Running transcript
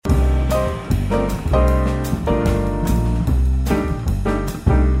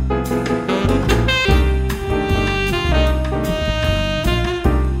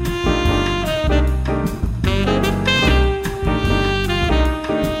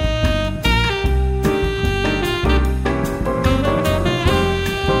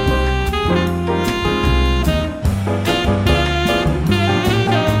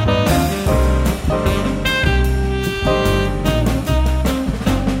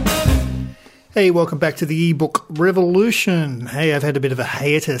Hey, welcome back to the eBook Revolution. Hey, I've had a bit of a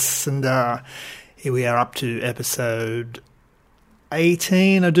hiatus, and here we are up to episode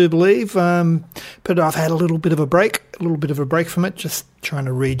 18, I do believe. But I've had a little bit of a break from it, just trying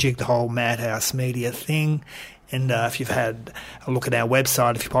to rejig the whole Madhouse Media thing. And if you've had a look at our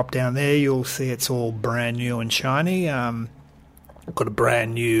website, if you pop down there, you'll see it's all brand new and shiny. I've got a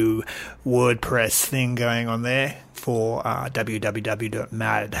brand new WordPress thing going on there for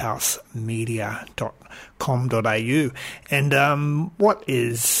www.madhousemedia.com.au. And what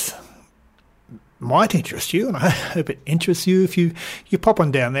might interest you, and I hope it interests you if you pop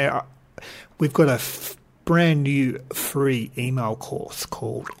on down there, we've got a brand new free email course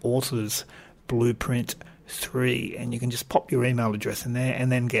called Authors Blueprint 3, and you can just pop your email address in there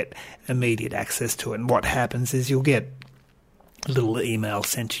and then get immediate access to it. And what happens is you'll get a little email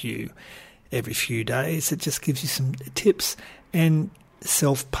sent to you every few days. It just gives you some tips and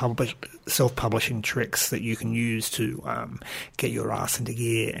self-publishing tricks that you can use to get your ass into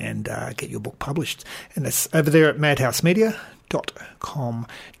gear and get your book published. And that's over there at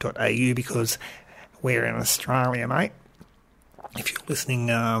madhousemedia.com.au, because we're in Australia, mate, if you're listening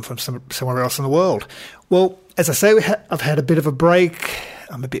from somewhere else in the world. Well, as I say, I've had a bit of a break.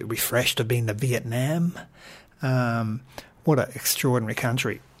 I'm a bit refreshed. I've been to Vietnam. What an extraordinary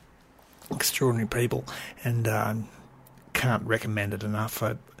country, extraordinary people, and can't recommend it enough.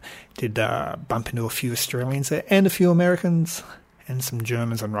 I did bump into a few Australians there and a few Americans and some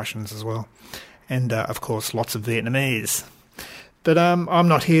Germans and Russians as well, and of course lots of Vietnamese. But I'm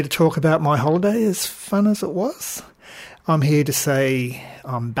not here to talk about my holiday, as fun as it was. I'm here to say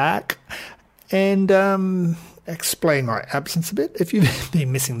I'm back and explain my absence a bit. If you've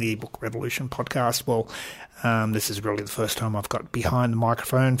been missing the eBook Revolution podcast, well, this is really the first time I've got behind the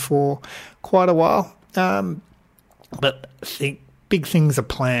microphone for quite a while. But I think big things are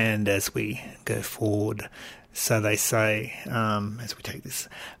planned as we go forward, so they say, as we take this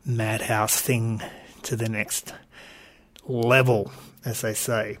Madhouse thing to the next level, as they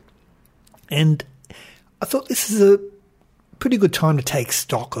say. And I thought this is a pretty good time to take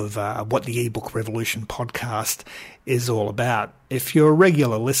stock of what the eBook Revolution podcast is all about. If you're a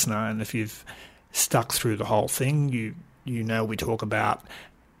regular listener and if you've stuck through the whole thing, you know we talk about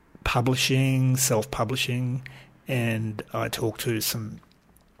publishing, self-publishing, and I talk to some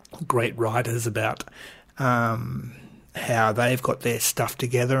great writers about how they've got their stuff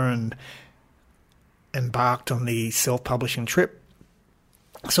together and embarked on the self-publishing trip.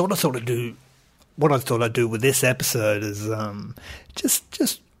 So what I thought I'd do with this episode is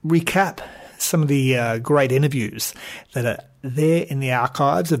just recap some of the great interviews that are there in the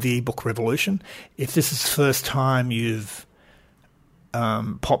archives of the eBook Revolution. If this is the first time you've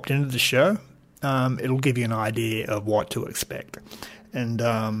popped into the show, it'll give you an idea of what to expect.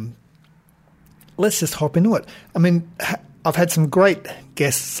 And let's just hop into it. I mean, I've had some great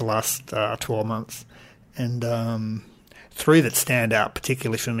guests the last 12 months, and three that stand out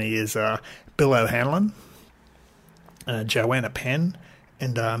particularly for me is Bill O'Hanlon, Joanna Penn,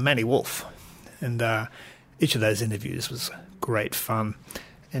 and Manny Wolf. And each of those interviews was great fun.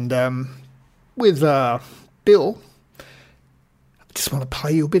 And with Bill, I just want to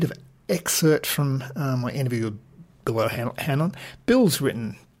play you a bit of an excerpt from my interview with Bill O'Hanlon. Bill's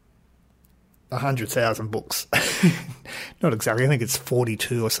written 100,000 books. Not exactly, I think it's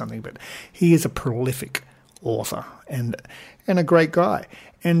 42 or something, but he is a prolific author and a great guy.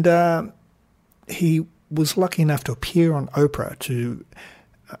 And he was lucky enough to appear on Oprah to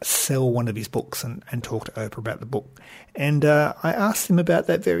sell one of his books and talk to Oprah about the book. And I asked him about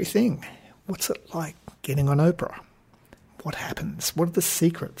that very thing. What's it like getting on Oprah? What happens? What are the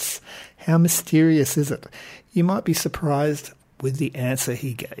secrets? How mysterious is it? You might be surprised with the answer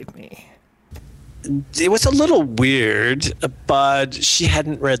he gave me. It was a little weird, but she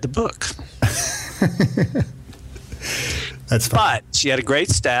hadn't read the book. That's fine. But she had a great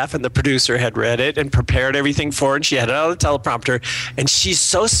staff, and the producer had read it and prepared everything for it. And she had it on the teleprompter, and she's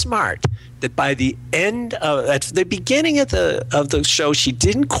so smart that by the end of at the beginning of the show, she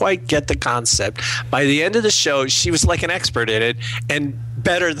didn't quite get the concept. By the end of the show, she was like an expert in it, and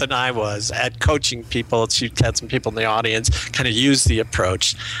better than I was at coaching people. She had some people in the audience kind of use the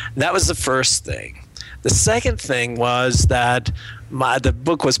approach. That was the first thing. The second thing was that the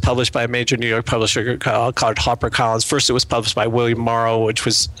book was published by a major New York publisher called HarperCollins. First, it was published by William Morrow, which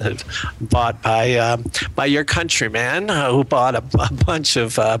was bought by your countryman, who bought a bunch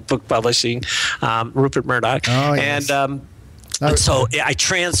of book publishing, Rupert Murdoch. Oh, yes. And so I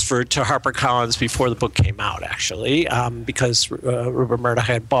transferred to HarperCollins before the book came out, actually, because Rupert Murdoch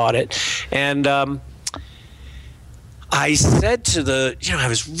had bought it. And I said to I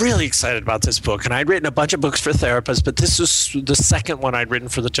was really excited about this book, and I'd written a bunch of books for therapists, but this was the second one I'd written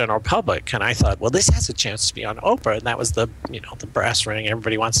for the general public. And I thought, well, this has a chance to be on Oprah. And that was the brass ring.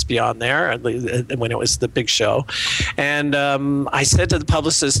 Everybody wants to be on there when it was the big show. And I said to the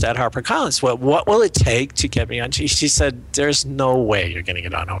publicist at HarperCollins, well, what will it take to get me on? She said, there's no way you're going to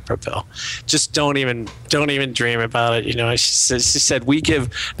get on Oprah, Bill. Just don't even dream about it. She said, we give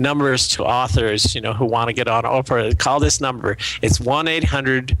numbers to authors, who want to get on Oprah. Call this number. It's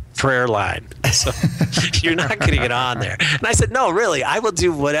 1-800-prayer line. So you're not going to get on there. And I said, no, really, I will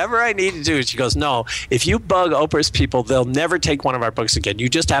do whatever I need to do. She goes, no, if you bug Oprah's people, they'll never take one of our books again. You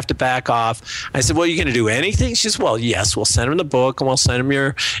just have to back off. I said, well, you're going to do anything? She says, well, yes, we'll send them the book and we'll send them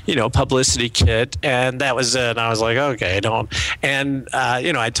your, publicity kit. And that was it. And I was like, okay, don't. And,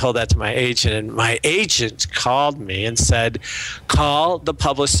 I told that to my agent, and my agent called me and said, call the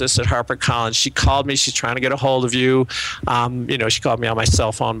publicist at HarperCollins. She called me. She's trying to get a hold of you. She called me on my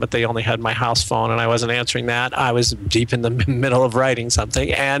cell phone, but they only had my house phone, and I wasn't answering that. I was deep in the middle of writing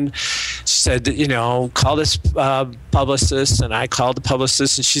something, and she said, call this publicist. And I called the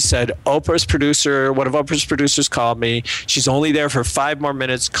publicist, and she said, one of Oprah's producers called me. She's only there for 5 more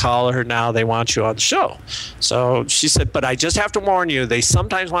minutes. Call her now. They want you on the show. So she said, but I just have to warn you, they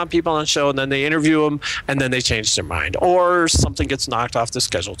sometimes want people on the show, and then they interview them, and then they change their mind, or something gets knocked off the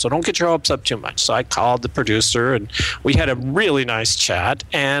schedule. So don't get your hopes up too much. So I called the producer, and we had a really nice chat,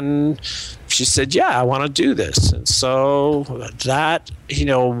 and she said, yeah, I want to do this. And so that,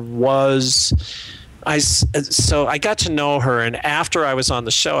 so I got to know her, and after I was on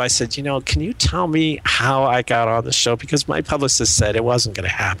the show, I said, can you tell me how I got on the show? Because my publicist said it wasn't going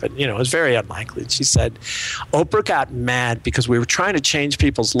to happen. It was very unlikely. And she said, Oprah got mad because we were trying to change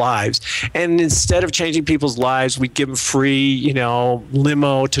people's lives, and instead of changing people's lives, we give them free,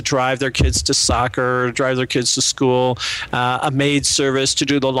 limo to drive their kids to soccer, drive their kids to school, a maid service to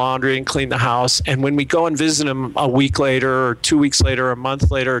do the laundry and clean the house. And when we go and visit them a week later, or 2 weeks later, or a month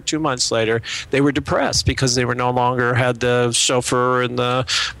later, or 2 months later, they were depressed because they were no longer had the chauffeur and the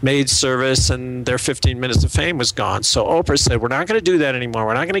maid service, and their 15 minutes of fame was gone. So Oprah said, we're not going to do that anymore.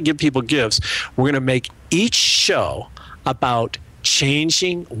 We're not going to give people gifts. We're going to make each show about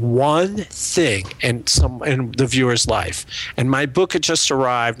changing one thing in the viewer's life. And my book had just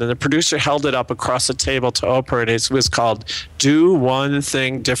arrived, and the producer held it up across the table to Oprah, and it was called Do One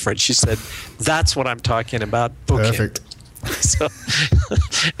Thing Different. She said, that's what I'm talking about. Perfect. So,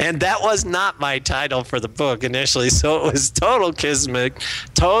 and that was not my title for the book initially. So it was total kismet,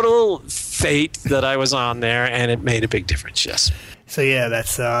 total fate that I was on there, and it made a big difference. Yes. So yeah,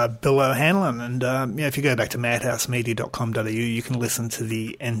 that's Bill O'Hanlon, and if you go back to madhousemedia.com.au, you can listen to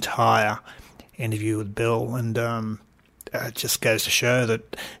the entire interview with Bill, and it just goes to show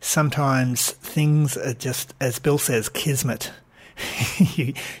that sometimes things are just, as Bill says, kismet.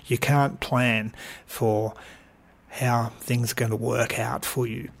 you can't plan for how things are going to work out for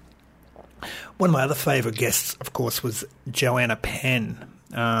you. One of my other favourite guests, of course, was Joanna Penn,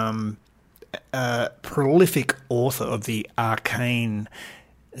 a prolific author of the Arcane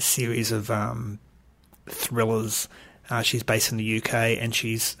series of thrillers. She's based in the UK, and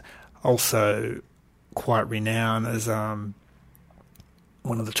she's also quite renowned as one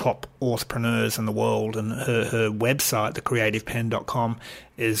of the top entrepreneurs in the world, and her website, thecreativepen.com,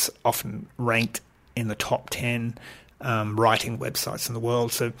 is often ranked in the top 10 writing websites in the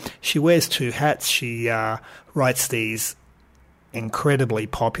world. So she wears two hats. She writes these incredibly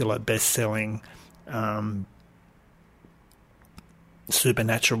popular, best-selling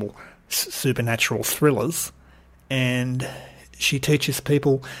supernatural thrillers, and she teaches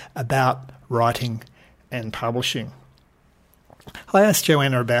people about writing and publishing. I asked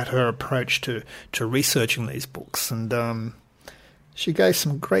Joanna about her approach to researching these books, and she gave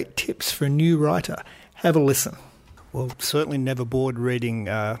some great tips for a new writer. Have a listen. Well, certainly never bored reading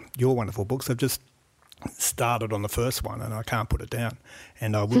your wonderful books. I've just started on the first one, and I can't put it down.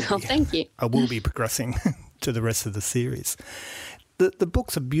 And I will. Thank you. I will be progressing to the rest of the series. The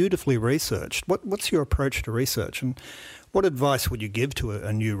books are beautifully researched. What's your approach to research, and what advice would you give to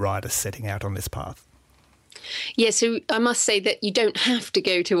a new writer setting out on this path? Yeah, so I must say that you don't have to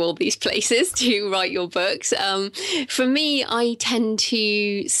go to all these places to write your books. For me, I tend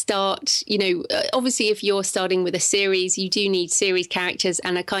to start, obviously if you're starting with a series, you do need series characters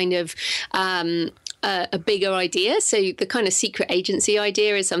and a kind of a bigger idea. So the kind of secret agency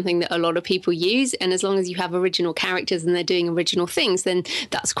idea is something that a lot of people use, and as long as you have original characters and they're doing original things, then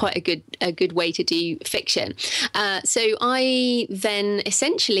that's quite a good way to do fiction. So I then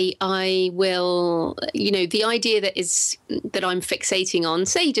essentially I will, the idea that I'm fixating on,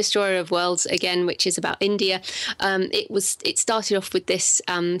 say Destroyer of Worlds again, which is about India. It started off with this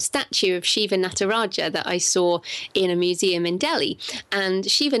statue of Shiva Nataraja that I saw in a museum in Delhi, and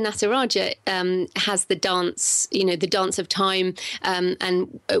Shiva Nataraja has the dance, the dance of time,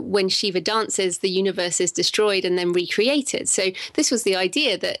 and when Shiva dances, the universe is destroyed and then recreated. So this was the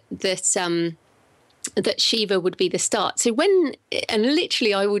idea that Shiva would be the start. So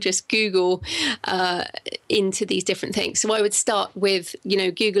literally I will just Google into these different things. So I would start with,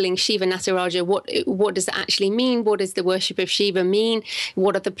 Googling Shiva Nataraja. What does that actually mean? What does the worship of Shiva mean?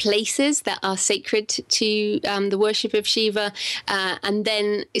 What are the places that are sacred to the worship of Shiva? And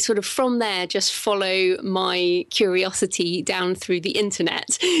then sort of from there, just follow my curiosity down through the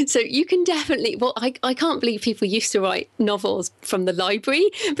internet. So you can definitely, I can't believe people used to write novels from the library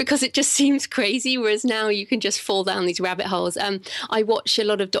because it just seems crazy. Whereas now you can just fall down these rabbit holes. I watch a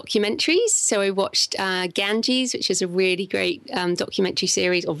lot of documentaries. So I watched Ganges, which is a really great documentary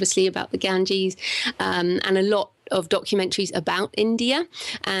series, obviously about the Ganges, and a lot of documentaries about India.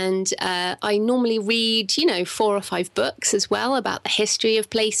 And I normally read, 4 or 5 books as well about the history of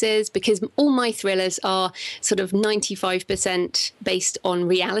places, because all my thrillers are sort of 95% based on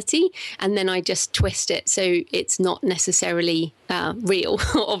reality. And then I just twist it. So it's not necessarily real.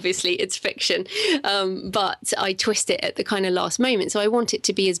 Obviously, it's fiction. But I twist it at the kind of last moment. So I want it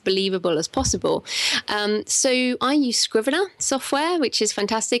to be as believable as possible. So I use Scrivener software, which is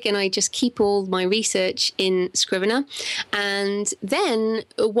fantastic. And I just keep all my research in Scrivener. And then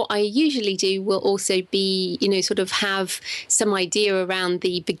what I usually do will also be, sort of have some idea around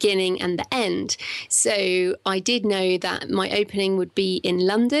the beginning and the end. So I did know that my opening would be in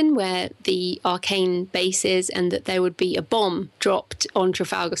London, where the Arcane base is, and that there would be a bomb dropped on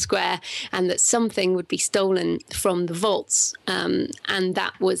Trafalgar Square, and that something would be stolen from the vaults. And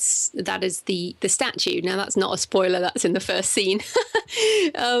that is the statue. Now, that's not a spoiler. That's in the first scene.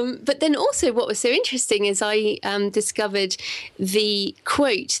 But then also what was so interesting is I discovered the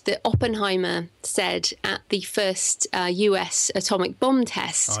quote that Oppenheimer said at the first US atomic bomb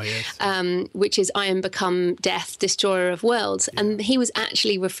test, which is, "I am become death, destroyer of worlds." Yeah. And he was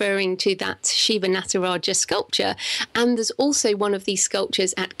actually referring to that Shiva Nataraja sculpture. And there's also one of these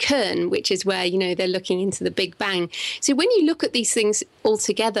sculptures at CERN, which is where, they're looking into the Big Bang. So when you look at these things all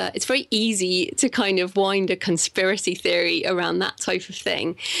together, it's very easy to kind of wind a conspiracy theory around that type of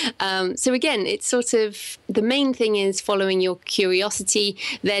thing. So again, it's sort of the main thing is following your curiosity,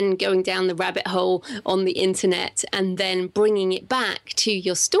 then going down the rabbit hole on the internet, and then bringing it back to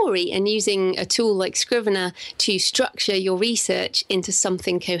your story and using a tool like Scrivener to structure your research into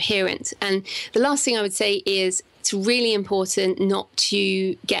something coherent. And the last thing I would say is it's really important not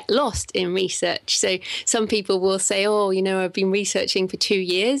to get lost in research. So some people will say, I've been researching for 2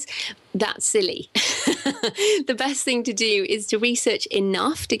 years. That's silly. The best thing to do is to research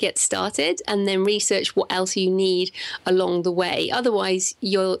enough to get started, and then research what else you need along the way. Otherwise,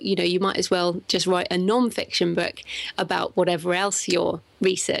 you might as well just write a non-fiction book about whatever else you're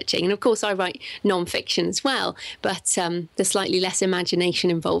researching. And of course, I write non-fiction as well, but there's slightly less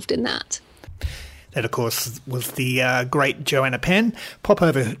imagination involved in that. That, of course, was the great Joanna Penn. Pop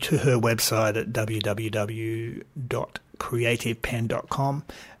over to her website at www.creativepenn.com.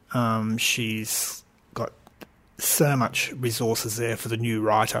 She's got so much resources there for the new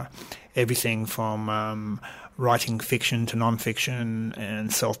writer. Everything from writing fiction to non-fiction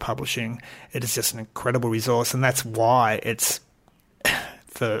and self-publishing. It is just an incredible resource, and that's why it's,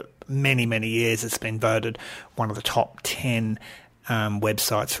 for many, many years, it's been voted one of the top 10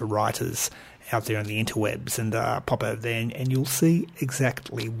 websites for writers out there on the interwebs. And pop over there and you'll see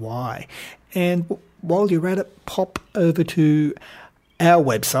exactly why. And while you're at it, pop over to our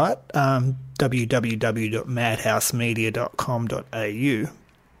website,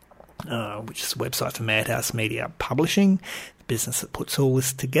 www.madhousemedia.com.au, which is a website for Madhouse Media Publishing, the business that puts all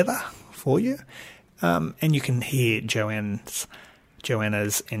this together for you. And you can hear Joanna's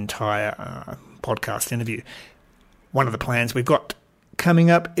entire podcast interview. One of the plans we've got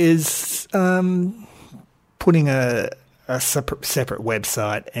coming up is putting a separate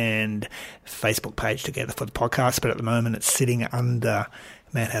website and Facebook page together for the podcast, but at the moment it's sitting under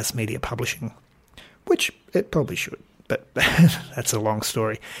Madhouse Media Publishing, which it probably should, but that's a long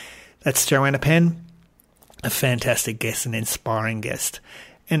story. That's Joanna Penn, a fantastic guest, an inspiring guest,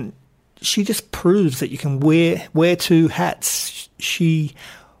 and she just proves that you can wear two hats. She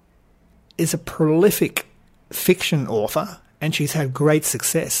is a prolific fiction author, and she's had great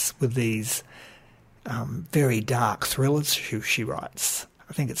success with these very dark thrillers she writes.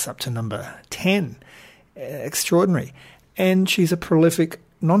 I think it's up to number 10. Extraordinary. And she's a prolific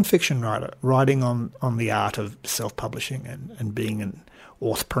non-fiction writer, writing on the art of self-publishing and being an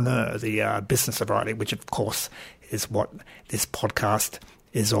authorpreneur, the business of writing, which of course is what this podcast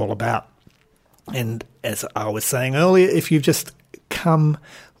is all about. And as I was saying earlier, if you've just come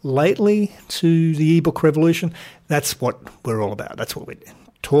lately to the ebook revolution, that's what we're all about. That's what we're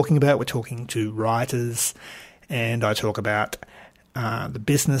talking about. We're talking to writers, and I talk about the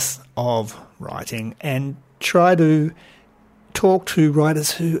business of writing and try to talk to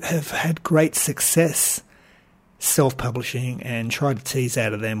writers who have had great success self-publishing and try to tease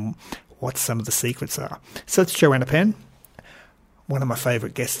out of them what some of the secrets are. So it's Joanna Penn, one of my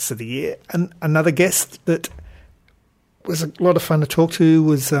favourite guests of the year. And another guest that was a lot of fun to talk to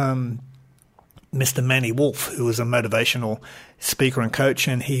was Mr. Manny Wolf, who was a motivational speaker and coach,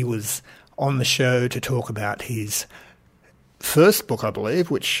 and he was on the show to talk about his first book, I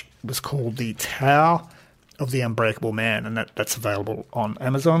believe, which was called The Tao of the Unbreakable Man, and that's available on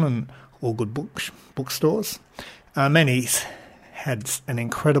Amazon and all good bookstores. Manny's had an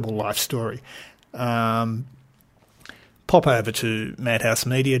incredible life story. Pop over to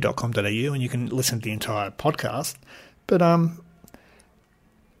madhousemedia.com.au and you can listen to the entire podcast. But I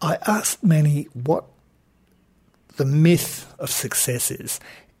asked Manny what the myth of success is,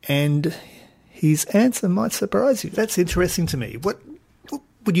 and his answer might surprise you. That's interesting to me. What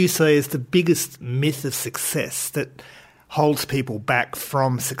would you say is the biggest myth of success that holds people back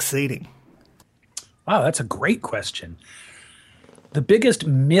from succeeding? Wow, that's a great question. The biggest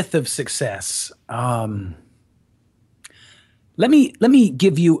myth of success. Let me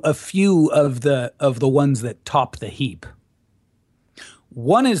give you a few of the ones that top the heap.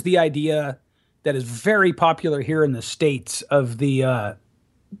 One is the idea that is very popular here in the States of the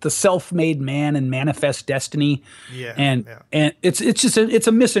self-made man and manifest destiny. And it's just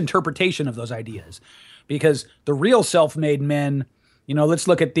a misinterpretation of those ideas, because the real self-made men, let's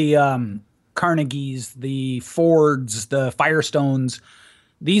look at the Carnegies, the Fords, the Firestones.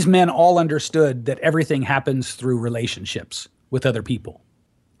 These men all understood that everything happens through relationships with other people,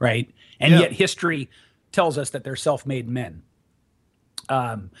 right? And yet history tells us that they're self-made men.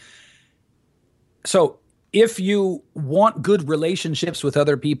 So if you want good relationships with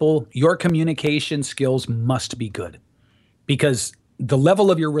other people, your communication skills must be good, because the level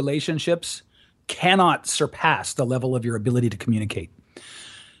of your relationships cannot surpass the level of your ability to communicate.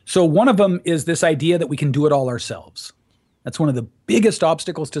 So one of them is this idea that we can do it all ourselves. That's one of the biggest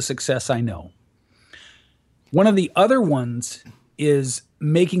obstacles to success I know. One of the other ones is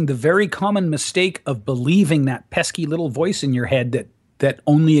making the very common mistake of believing that pesky little voice in your head that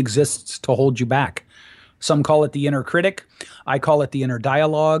only exists to hold you back. Some call it the inner critic. I call it the inner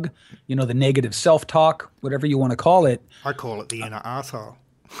dialogue, the negative self-talk, whatever you want to call it. I call it the inner arsehole.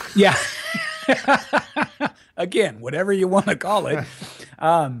 Yeah. Again, whatever you want to call it.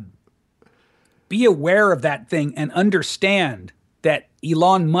 Be aware of that thing and understand that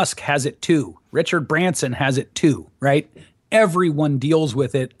Elon Musk has it too. Richard Branson has it too, right? Everyone deals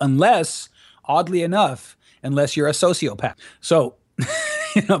with it unless, oddly enough, unless you're a sociopath. So,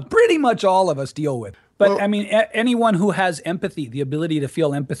 pretty much all of us deal with it. But anyone who has empathy, the ability to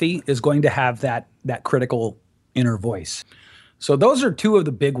feel empathy, is going to have that critical inner voice. So those are two of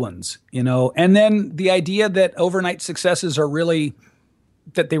the big ones, and then the idea that overnight successes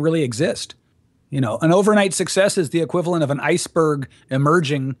that they really exist. An overnight success is the equivalent of an iceberg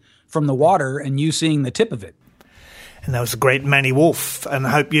emerging from the water and you seeing the tip of it. And that was a great Manny Wolf, and I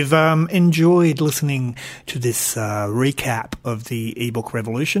hope you've enjoyed listening to this recap of the ebook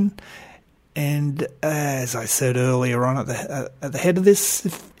revolution. And as I said earlier on at the head of this,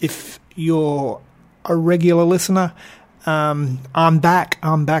 if you're a regular listener, I'm back.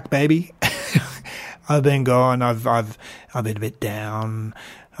 I'm back, baby. I've been gone. I've been a bit down.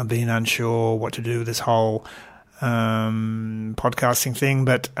 I've been unsure what to do with this whole podcasting thing,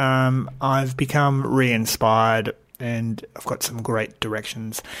 but I've become re-inspired, and I've got some great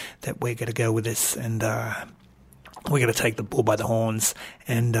directions that we're going to go with this, and we're going to take the bull by the horns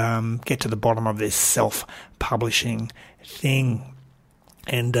and get to the bottom of this self-publishing thing.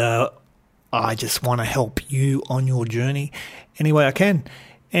 And I just want to help you on your journey any way I can.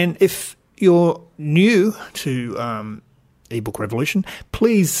 And if you're new to ebook revolution,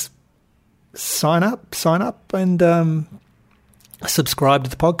 please sign up and subscribe to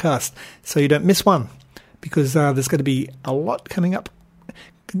the podcast so you don't miss one, because there's going to be a lot coming up.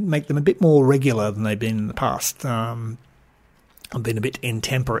 Make them a bit more regular than they've been in the past. I'm being a bit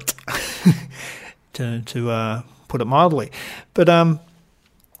intemperate, to put it mildly. But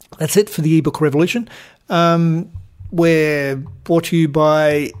that's it for the ebook revolution. We're brought to you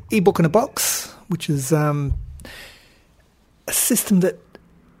by eBook in a Box, which is a system that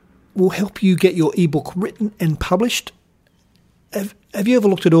will help you get your ebook written and published. Have you ever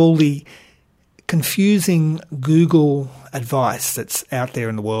looked at all the confusing Google advice that's out there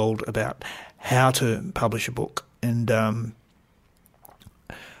in the world about how to publish a book? And well,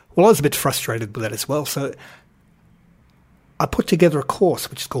 I was a bit frustrated with that as well. So I put together a course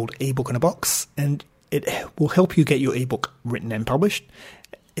which is called eBook in a Box, and it will help you get your ebook written and published.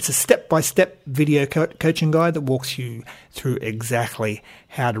 It's a step-by-step video coaching guide that walks you through exactly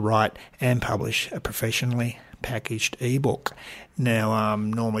how to write and publish a professionally packaged ebook. Now,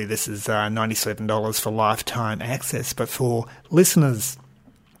 normally this is $97 for lifetime access, but for listeners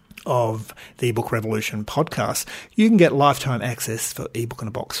of the Ebook Revolution podcast, you can get lifetime access for eBook in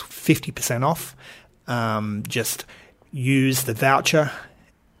a Box 50% off. Just use the voucher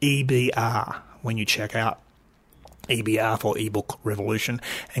EBR when you check out, EBR for eBook Revolution,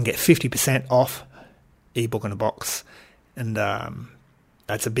 and get 50% off eBook in a Box. And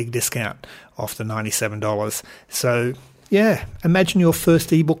that's a big discount off the $97. So, yeah, imagine your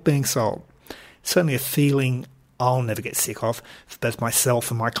first ebook being sold. Certainly a feeling I'll never get sick of, for both myself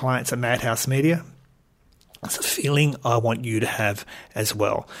and my clients at Madhouse Media. It's a feeling I want you to have as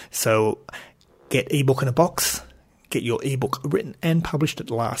well. So get eBook in a Box. Get your ebook written and published at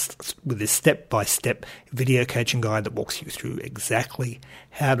last with this step-by-step video coaching guide that walks you through exactly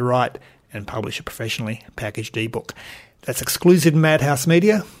how to write and publish a professionally packaged ebook. That's exclusive to Madhouse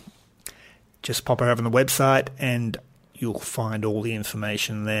Media. Just pop over on the website and you'll find all the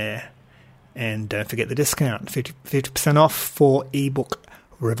information there. And don't forget the discount, 50% off for eBook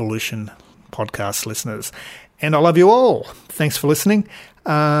Revolution podcast listeners. And I love you all. Thanks for listening.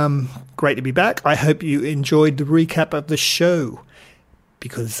 Great to be back. I hope you enjoyed the recap of the show,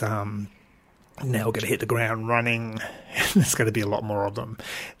 because now we're going to hit the ground running. There's going to be a lot more of them.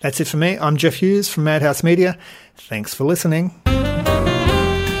 That's it for me. I'm Jeff Hughes from Madhouse Media. Thanks for listening.